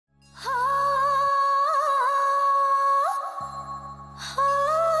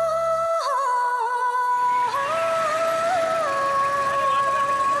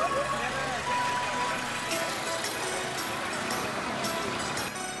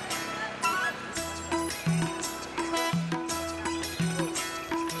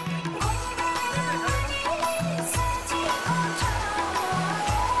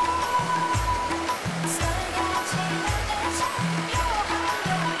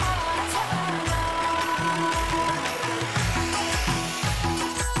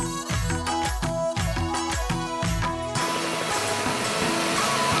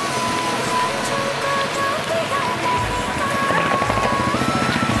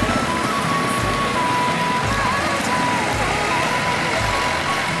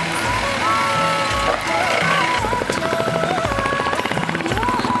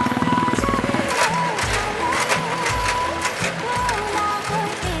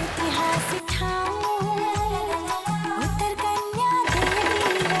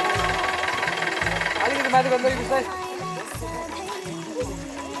जाति भन्दै बिस्तारै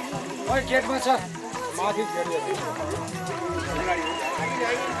ओइ गेटमा छ माथि गेट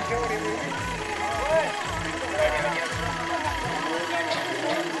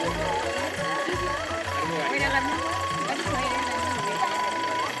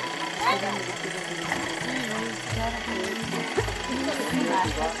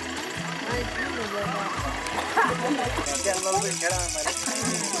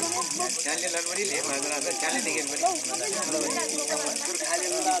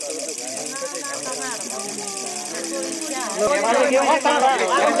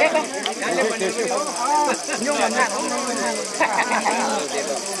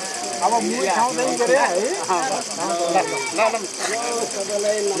अब मुई खाउँदै गरे है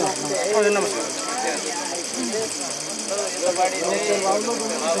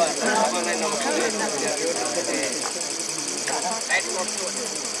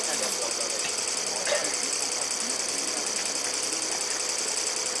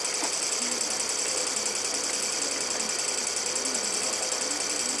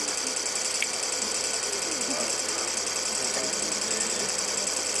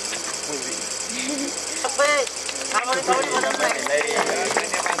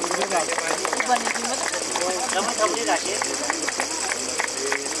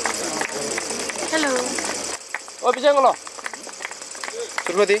हेलो ओ बिजंगलो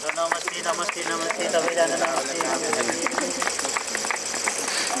सुरमती नमस्ते नमस्ते नमस्ते सबैजना नमस्ते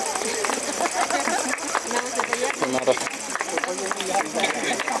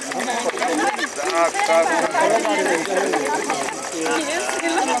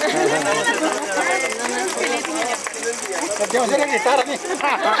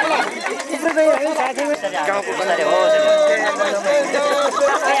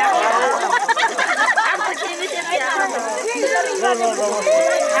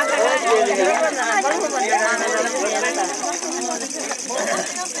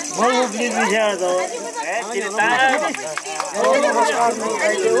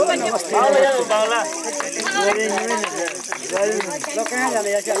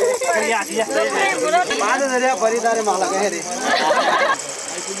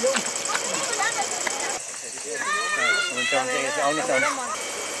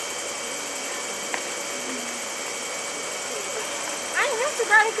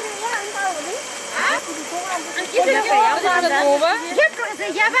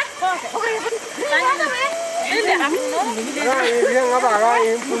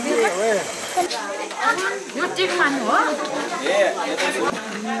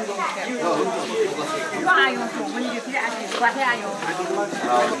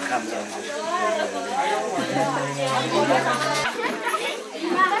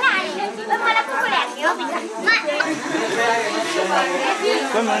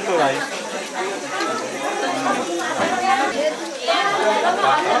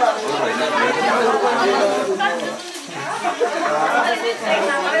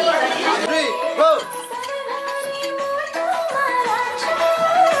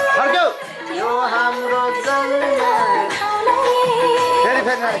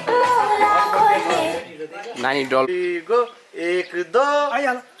नानी डल गो 1 2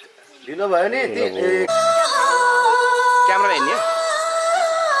 ढिलो भयो नि क्यामेरा हेर्ने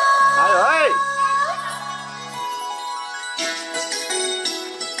आयो है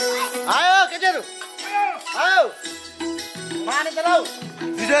आयो केटीहरु आयो माने चलाऊ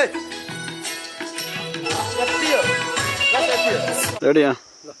विजय कति हो रेडी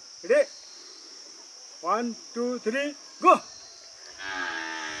 1 2 3 गो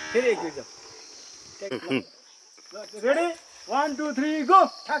फेरि एक दुई रेडी 1 2 3 गो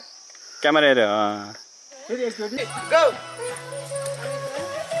ठक क्यामेरा हेर फेरि एक दुई गो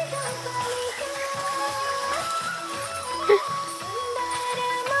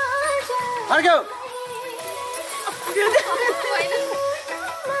हर्क्यो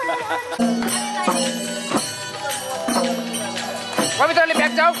पवित्रले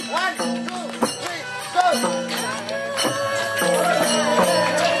ब्याक जाऊ 1 2 3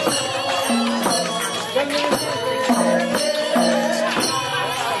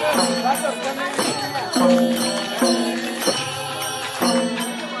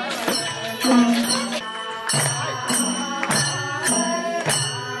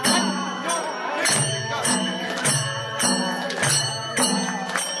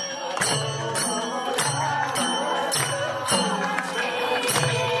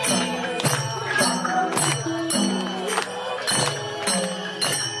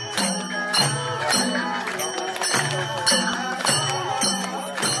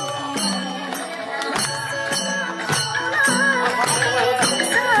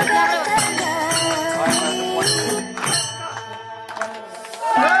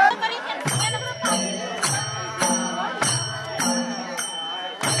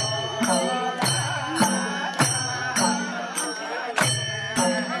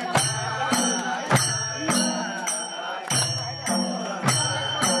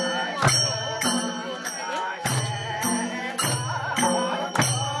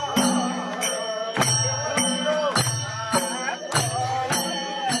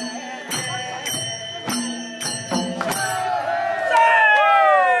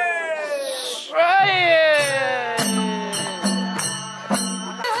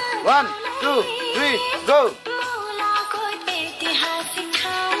 1 2 3 go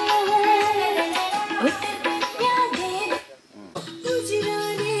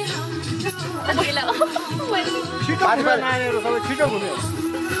छिटो नानीहरु सबै छिटो घुम्यो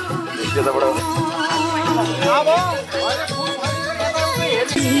त्यताबाट अब 1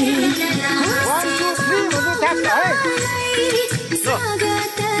 2 3 भन्नु ठ्याक्क है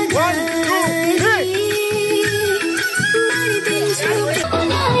 1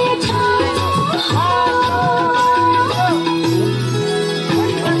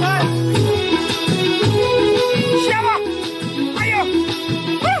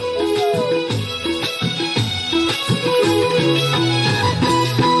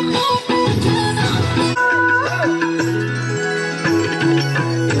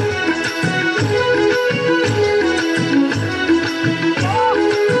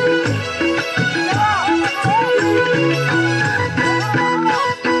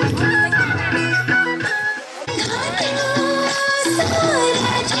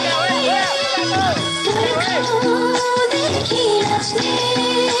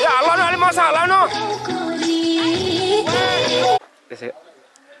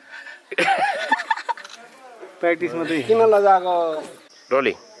 प्र्याक्टिस मात्रै किन लजाको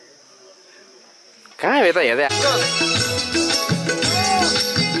रोली कहाँ हो त हेर्दै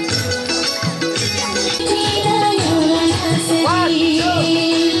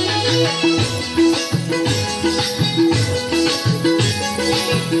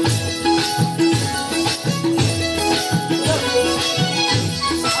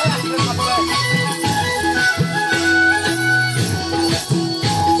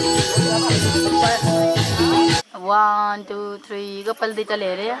One, two, three, go paldi chale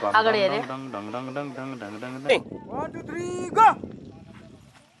re, agade re. 1 2 3 go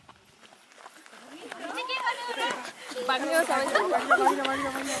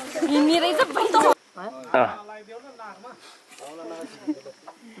Ini rai sa pai to.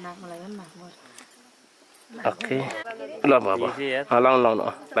 Nak mulai kan nak. Okay ल बाबा लाउनु लाउनु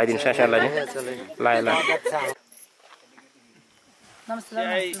लाइदिनु सासा लाइदिनु लाए ल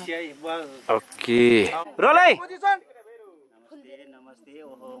ओके रोलै नमस्ते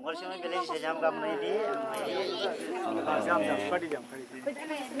ओहो वर्षमा बेले सेजाम काम नै दि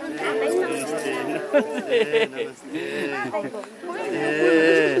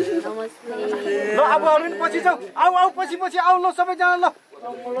ल अब अरु पनि पछि जाऊ आउ आउ पछि पछि आउ ल सबै जना ल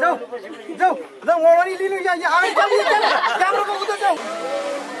जाऊ जाऊ ल वरी लिनु या अगाडि चल क्यामेरा को उता जाऊ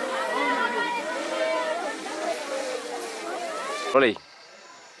रोलै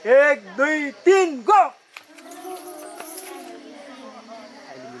 1 2 3 गो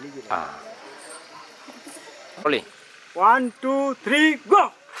रोलै 1 2 3 गो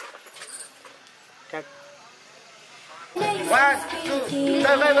 1 2 3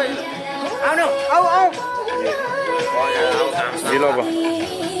 आउनु आउ आउ दिलो अब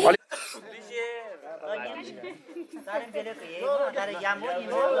तारे बेले के हो तारे याम हो नि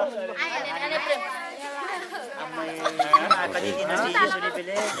हो कति दिन चाहिँ सुने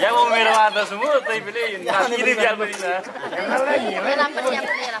बेले या म मेरो आधा सुमु तै बेले किरि ब्याल पनि न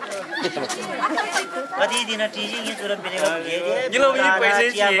कति दिन टिजी कि जुर बेलेको के किलो पनि पैसै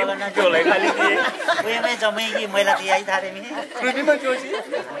छिए गोलै खाली दिए उयमै जमै कि मैला दिए आई थारे नि रुटीमा जोसी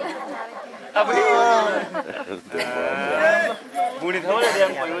अब बुढी थोरै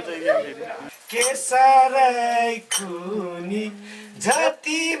ध्यान भयो चाहिँ केसरै कुनी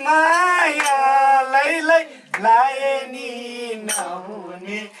जति माया लैलै लाए नि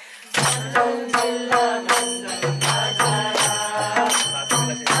नहुने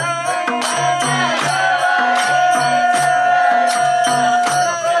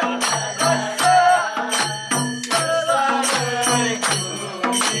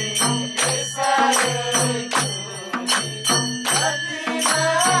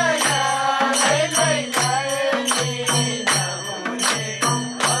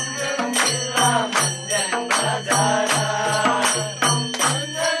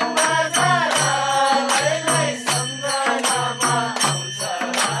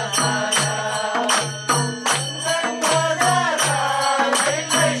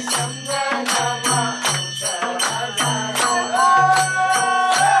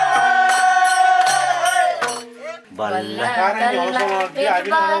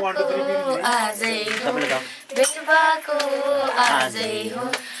आजै हो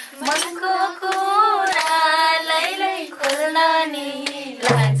मनको कुरा लैलै खोल्न नि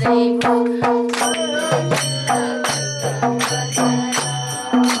लाजै हो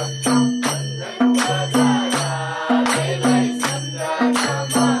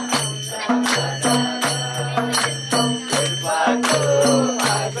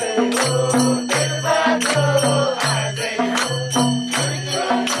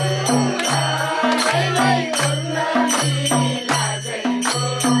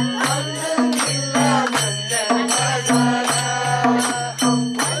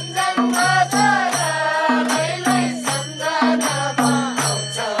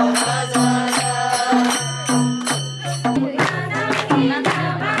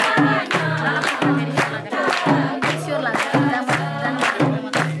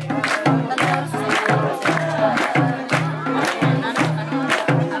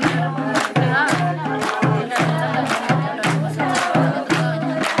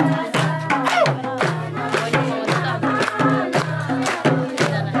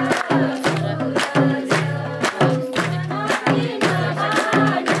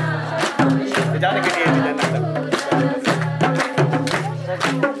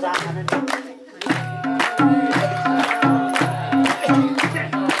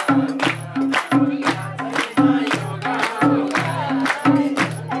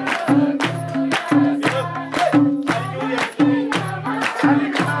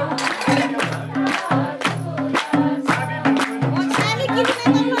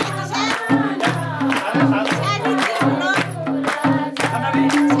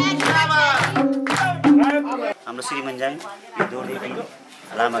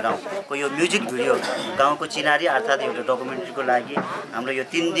लामा गाउँको यो म्युजिक भिडियो गाउँको चिनारी अर्थात् एउटा डकुमेन्ट्रीको लागि हाम्रो यो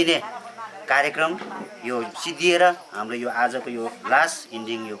 3 दिने कार्यक्रम यो सिद्धिएर हाम्रो यो आजको यो लास्ट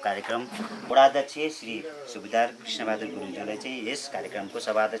इन्डिङ यो कार्यक्रम वडाध्यक्ष श्री सुबेदार कृष्णबहादुर गुरुङज्यूलाई चाहिँ यस कार्यक्रमको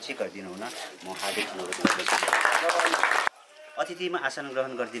सभाध्यक्ष गरिदिनु हुन म हार्दिक अनुरोध गर्दछु। अतिथिमा आसन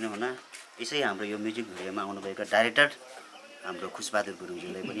ग्रहण गरिदिनु हुन यसै हाम्रो यो म्युजिक भिडियोमा आउनुभएका डाइरेक्टर हाम्रो खुशबहादुर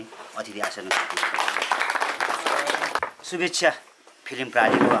गुरुङज्यूलाई पनि अतिथि आसन शुभेच्छा फिल्म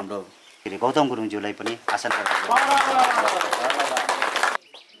प्रालीको हाम्रो गौतम गुरुङज्यूलाई पनि आसन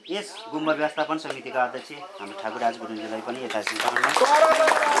यस गुम्बा व्यवस्थापन समितिका अध्यक्ष हाम्रो ठाकुरराज गुरुङज्यूलाई पनि यथाशीघ्र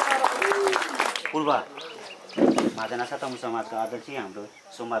पूर्व माझानासा तमु समाजका अध्यक्ष हाम्रो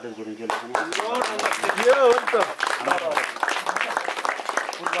सोमबहादुर गुरुङज्यूलाई पनि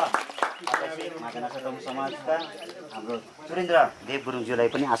पूर्व माझानासा तमु समाजका हाम्रो सुरेन्द्र देव गुरुङज्यूलाई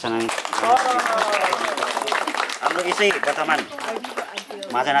पनि आसन हाम्रो यसै वर्तमान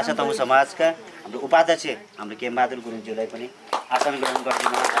माझानासा तमु समाजका हाम्रो उपाध्यक्ष हाम्रो केमबहादुर गुरुङज्यूलाई पनि आसन ग्रहण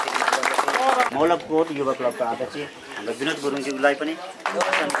गरिदिनु मौलकोट युवा क्लबका अध्यक्ष हाम्रो विनोद गुरुङज्यूलाई पनि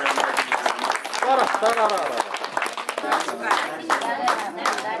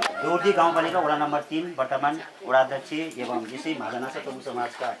दोर्दी गाउँपालिका वडा नम्बर 3 वर्तमान वडाध्यक्ष एवं यसै माझानासा तमु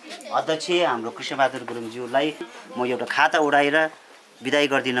समाजका अध्यक्ष हाम्रो कृष्णबहादुर गुरुङज्यूलाई म एउटा खाता उडाएर विदाई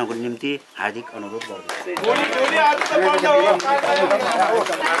गरिदिनको निम्ति हार्दिक अनुरोध गर्दछु।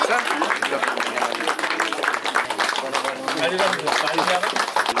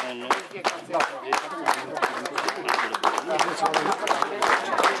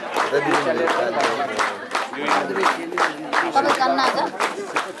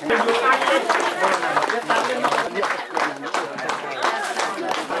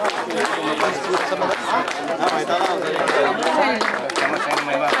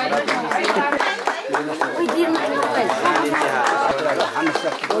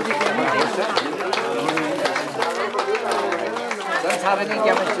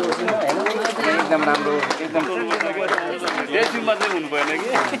 एकदम राम्रो एकदम देशी मात्रै हुनु भएन कि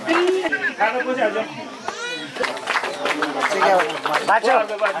खाना पछि हाल्छ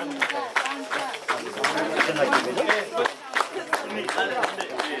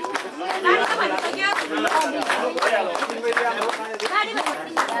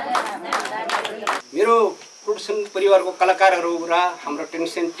मेरो प्रोडक्सन परिवारको कलाकारहरू र हाम्रो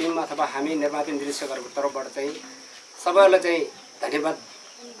टेक्निसियन टिम अथवा हामी निर्माता निर्देशकहरूको तर्फबाट चाहिँ सबैलाई चाहिँ धन्यवाद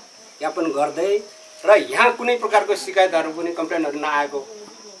ज्ञापन गर्दै र यहाँ कुनै प्रकारको शिकायतहरू पनि कम्प्लेनहरू नआएको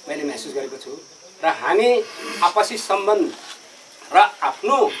मैले महसुस गरेको छु र हामी आपसी सम्बन्ध र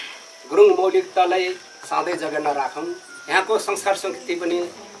आफ्नो गुरुङ मौलिकतालाई सधैँ जगेर्ना राखौँ, यहाँको संस्कार संस्कृति पनि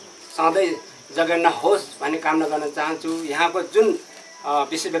सधैँ जगेर्ना होस् भन्ने कामना गर्न चाहन्छु। यहाँको जुन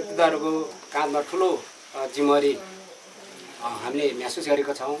विशेष व्यक्तित्वहरूको काममा ठुलो जिम्मेवारी हामीले महसुस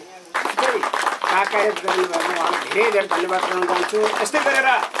गरेको छौँ। कार्य गर्नुभएको उहाँलाई धेरै धेरै धन्यवाद गर्न चाहन्छु। यस्तै गरेर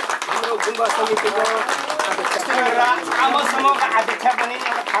हाम्रो गुम्बा समितिको यस्तै गरेर आमा समूहका अध्यक्ष पनि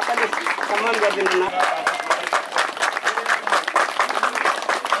एउटा खाताले सम्मान गरिदिनु न।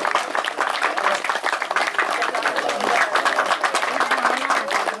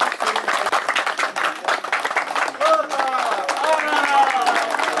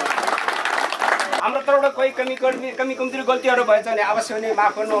 हाम्रो तर्फबाट कोही कमी कमजोरी गल्तीहरू भएछ भने अवश्य नै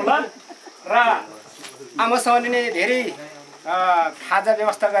माफ गर्नु होला र आमासँगले नै धेरै खाजा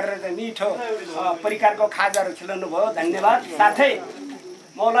व्यवस्था गरेर मिठो परिकारको खाजाहरू खिलाउनु भयो, धन्यवाद। साथै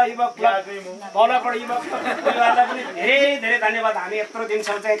मौला युवा क्लब मौलाबाट युवा परिवारलाई पनि धेरै धेरै धन्यवाद। हामी यत्रो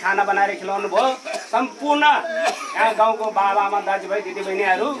दिनसम्म चाहिँ खाना बनाएर खिलाउनु भयो। सम्पूर्ण यहाँ गाउँको बाबा आमा दाजुभाइ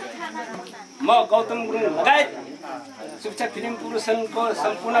दिदीबहिनीहरू, म गौतम गुरुङ लगायत सुभेच्छा फिल्म प्रोडक्सनको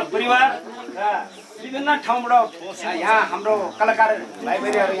सम्पूर्ण परिवार र विभिन्न ठाउँबाट यहाँ हाम्रो कलाकार भाइ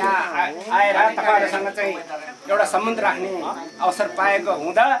बहिनीहरू यहाँ आएर तपाईँहरूसँग चाहिँ एउटा सम्बन्ध राख्ने अवसर पाएको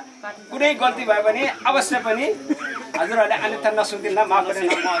हुँदा कुनै गल्ती भयो भने अवश्य पनि हजुरहरूले अन्यथा नसुनिदिनु, माफ गरेर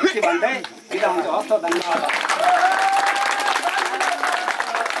म यति भन्दै बिदा हुन्छ। हस् त, धन्यवाद।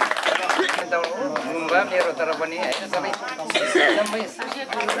 मेरो तर पनि सबै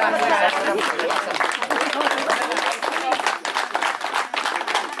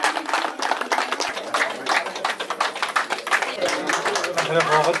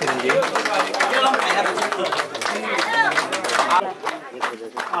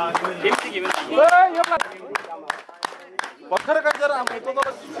भर्खर जरा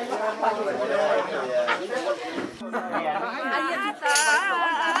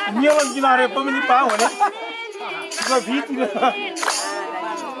नियमन किनारे पनि पाऊ भने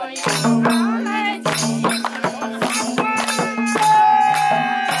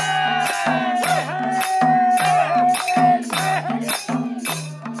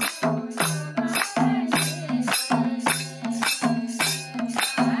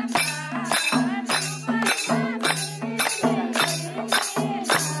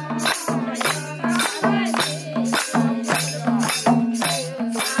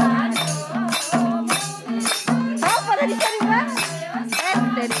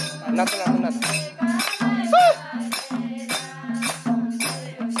नाच नाच नाच